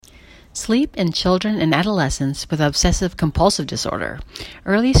Sleep in children and adolescents with obsessive-compulsive disorder.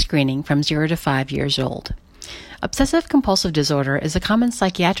 Early screening from 0 to 5 years old. Obsessive-compulsive disorder is a common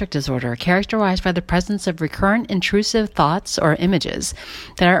psychiatric disorder characterized by the presence of recurrent intrusive thoughts or images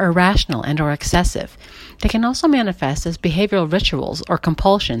that are irrational and/or excessive. They can also manifest as behavioral rituals or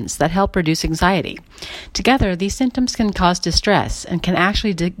compulsions that help reduce anxiety. Together, these symptoms can cause distress and can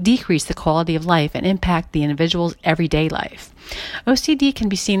actually decrease the quality of life and impact the individual's everyday life. OCD can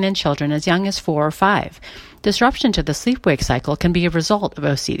be seen in children as young as 4 or 5. Disruption to the sleep-wake cycle can be a result of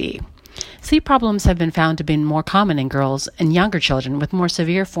OCD. Sleep problems have been found to be more common in girls and younger children with more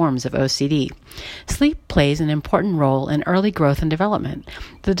severe forms of OCD. Sleep plays an important role in early growth and development.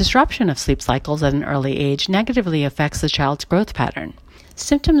 The disruption of sleep cycles at an early age negatively affects the child's growth pattern.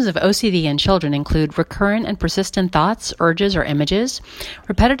 Symptoms of OCD in children include recurrent and persistent thoughts, urges, or images,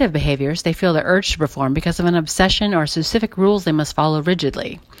 repetitive behaviors they feel the urge to perform because of an obsession or specific rules they must follow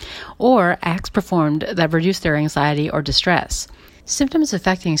rigidly, or acts performed that reduce their anxiety or distress. Symptoms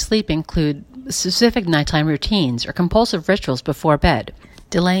affecting sleep include specific nighttime routines or compulsive rituals before bed,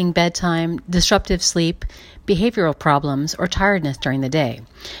 delaying bedtime, disruptive sleep, behavioral problems, or tiredness during the day.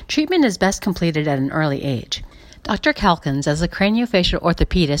 Treatment is best completed at an early age. Dr. Calkins, as a craniofacial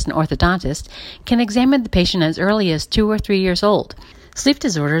orthopedist and orthodontist, can examine the patient as early as 2 or 3 years old. Sleep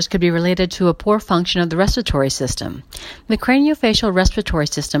disorders could be related to a poor function of the respiratory system. The craniofacial respiratory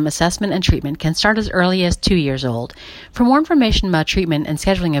system assessment and treatment can start as early as 2 years old. For more information about treatment and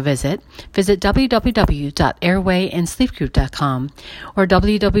scheduling a visit www.airwayandsleepgroup.com or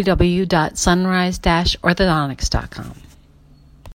www.sunrise-orthodontics.com.